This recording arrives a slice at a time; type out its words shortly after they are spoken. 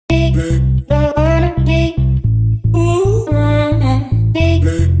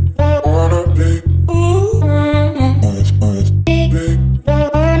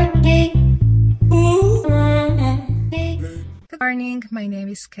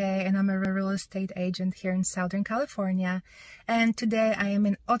is Kay and I'm a real estate agent here in Southern California. And today I am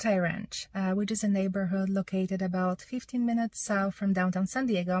in Otay Ranch, which is a neighborhood located about 15 minutes south from downtown San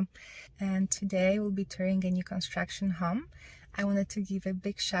Diego. And today we'll be touring a new construction home. I wanted to give a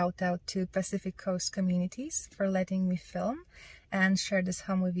big shout out to Pacific Coast Communities for letting me film and share this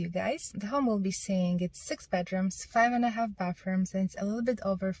home with you guys. The home we'll be seeing, it's 6 bedrooms, 5.5 bathrooms, and it's a little bit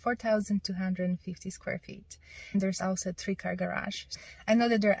over 4,250 square feet. And there's also a 3-car garage. I know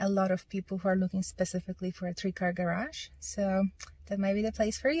that there are a lot of people who are looking specifically for a 3-car garage, so that might be the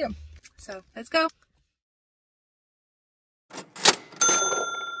place for you. So let's go.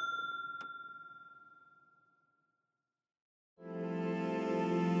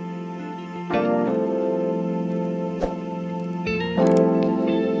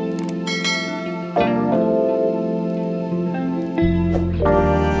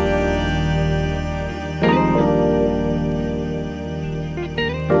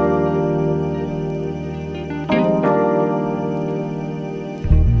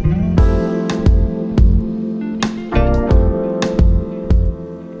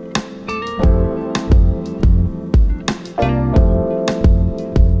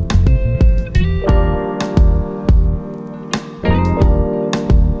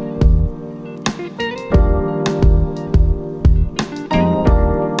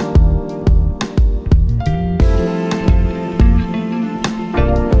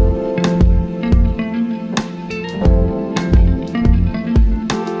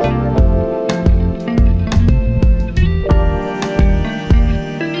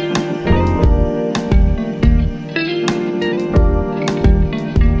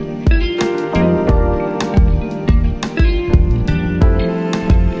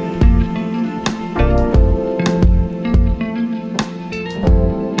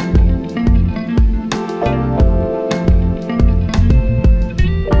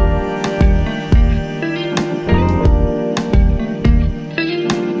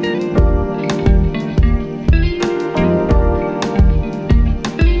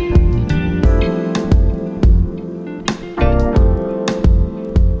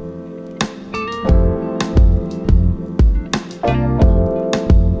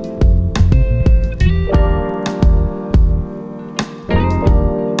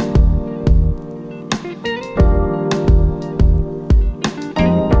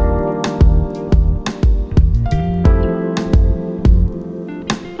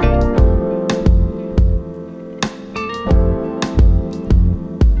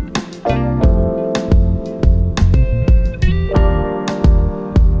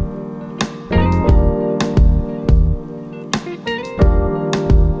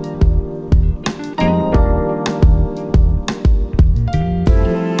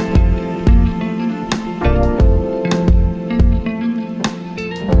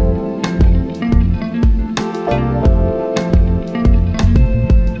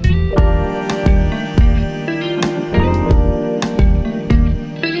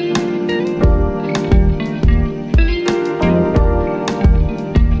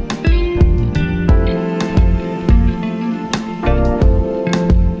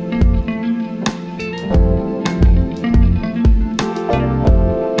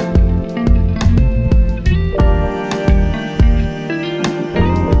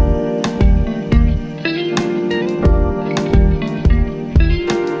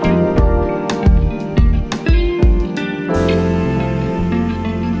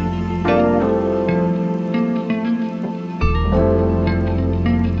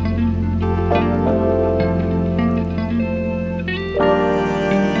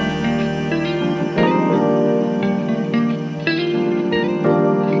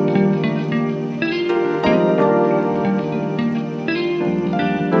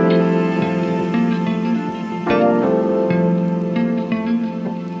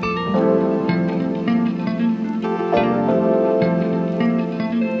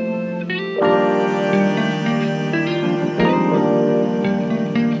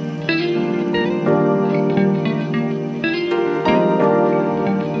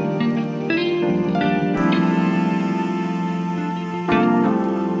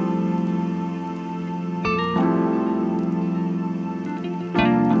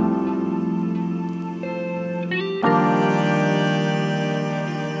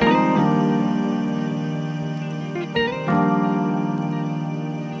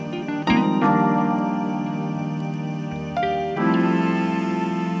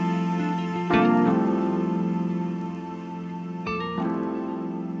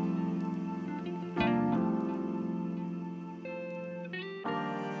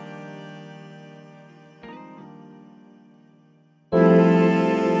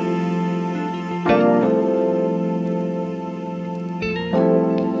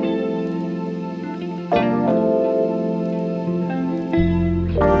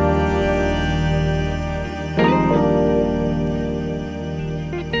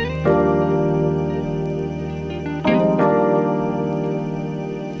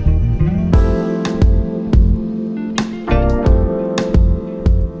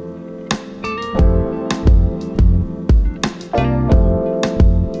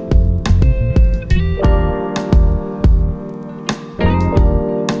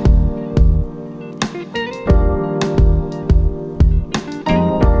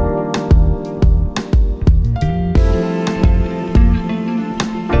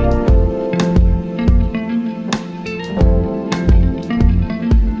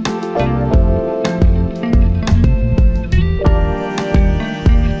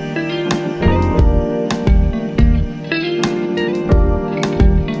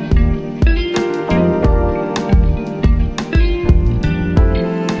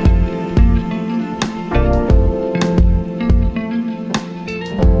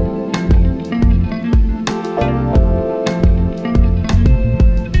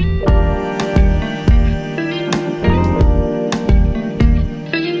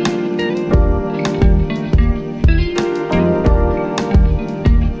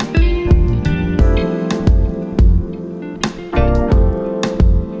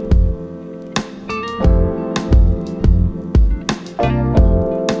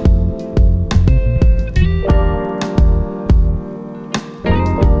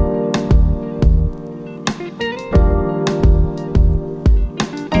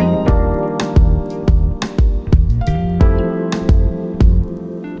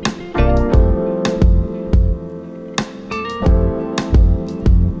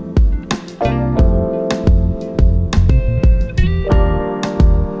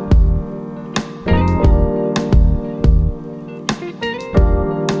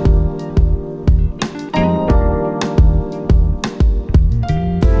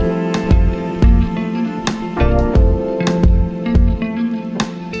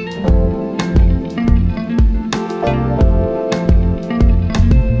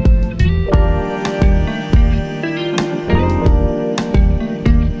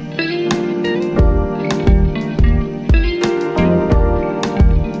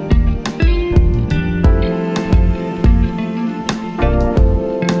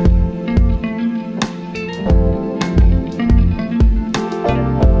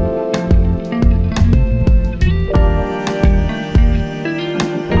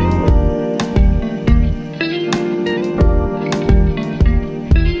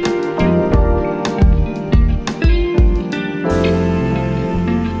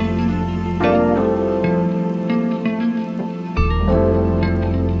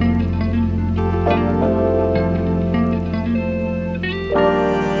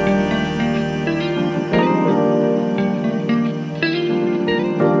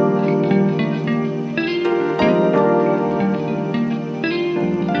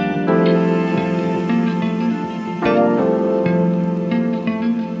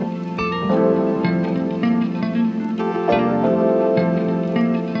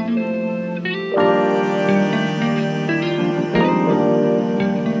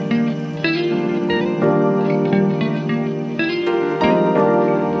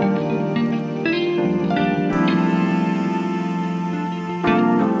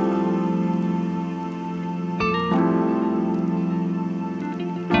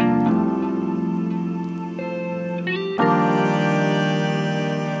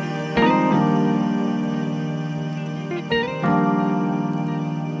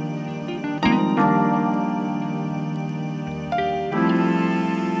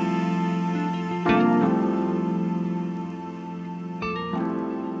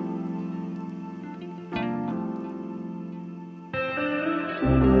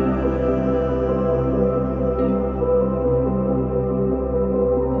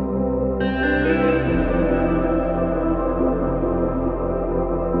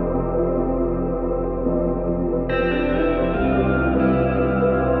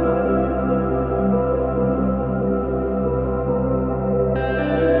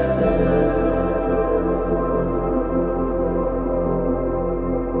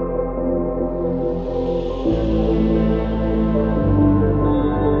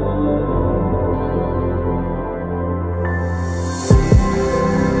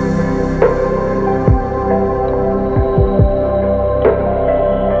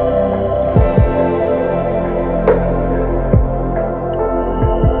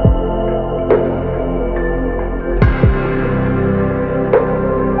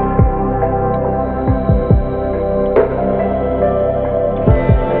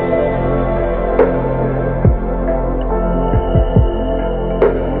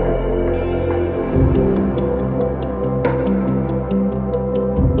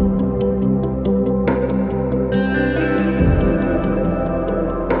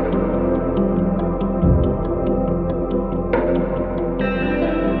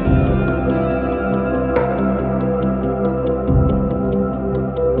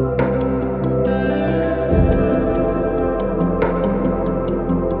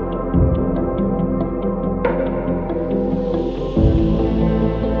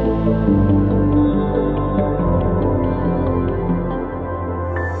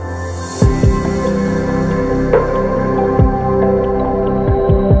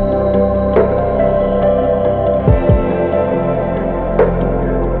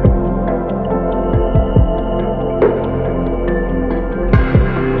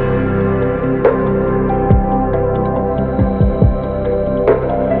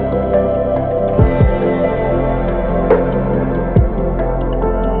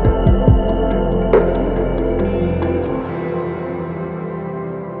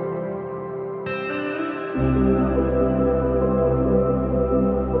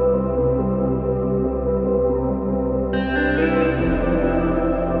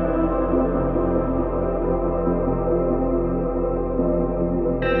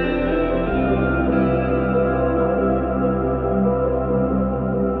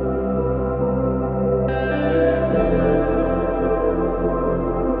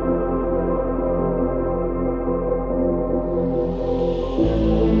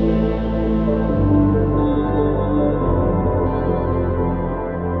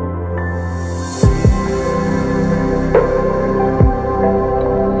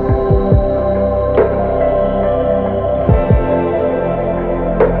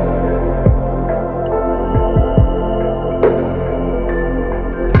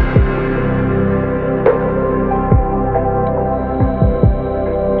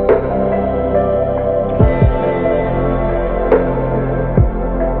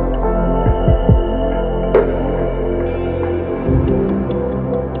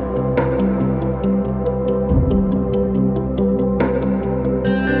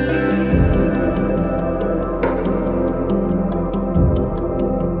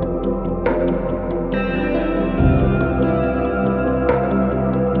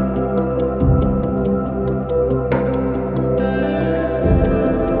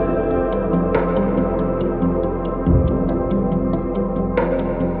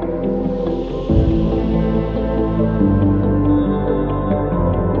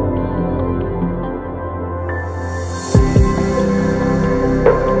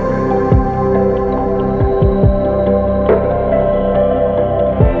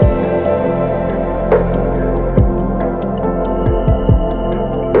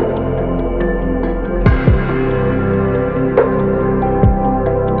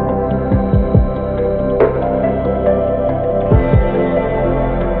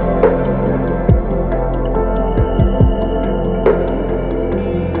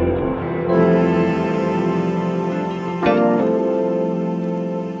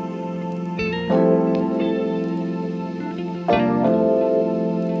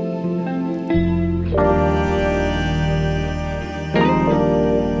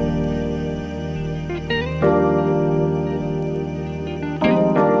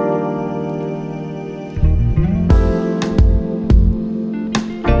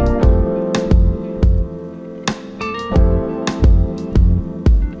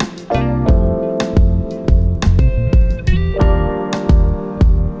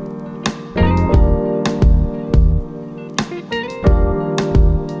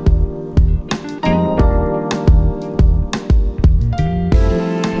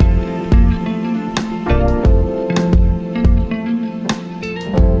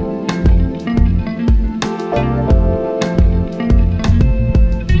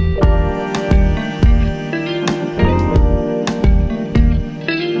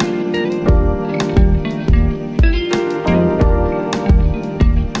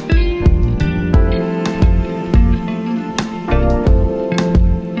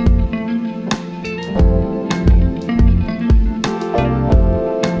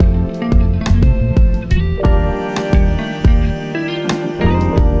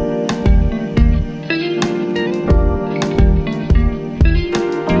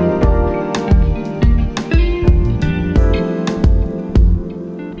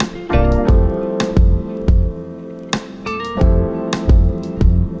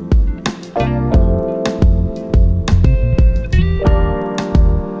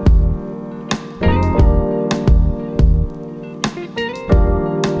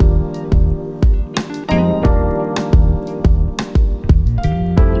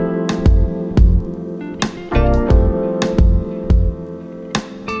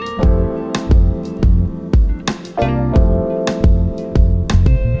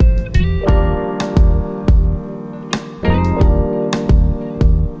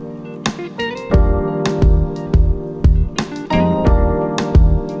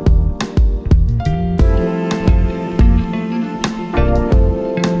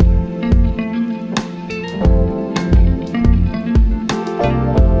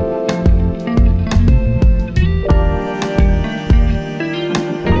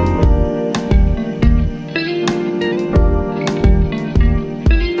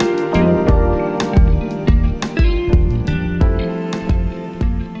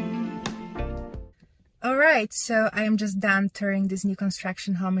 Alright, so I am just done touring this new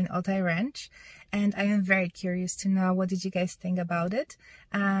construction home in Otay Ranch, and I am very curious to know what did you guys think about it.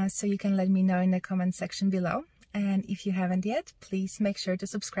 So you can let me know in the comment section below. And if you haven't yet, please make sure to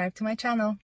subscribe to my channel.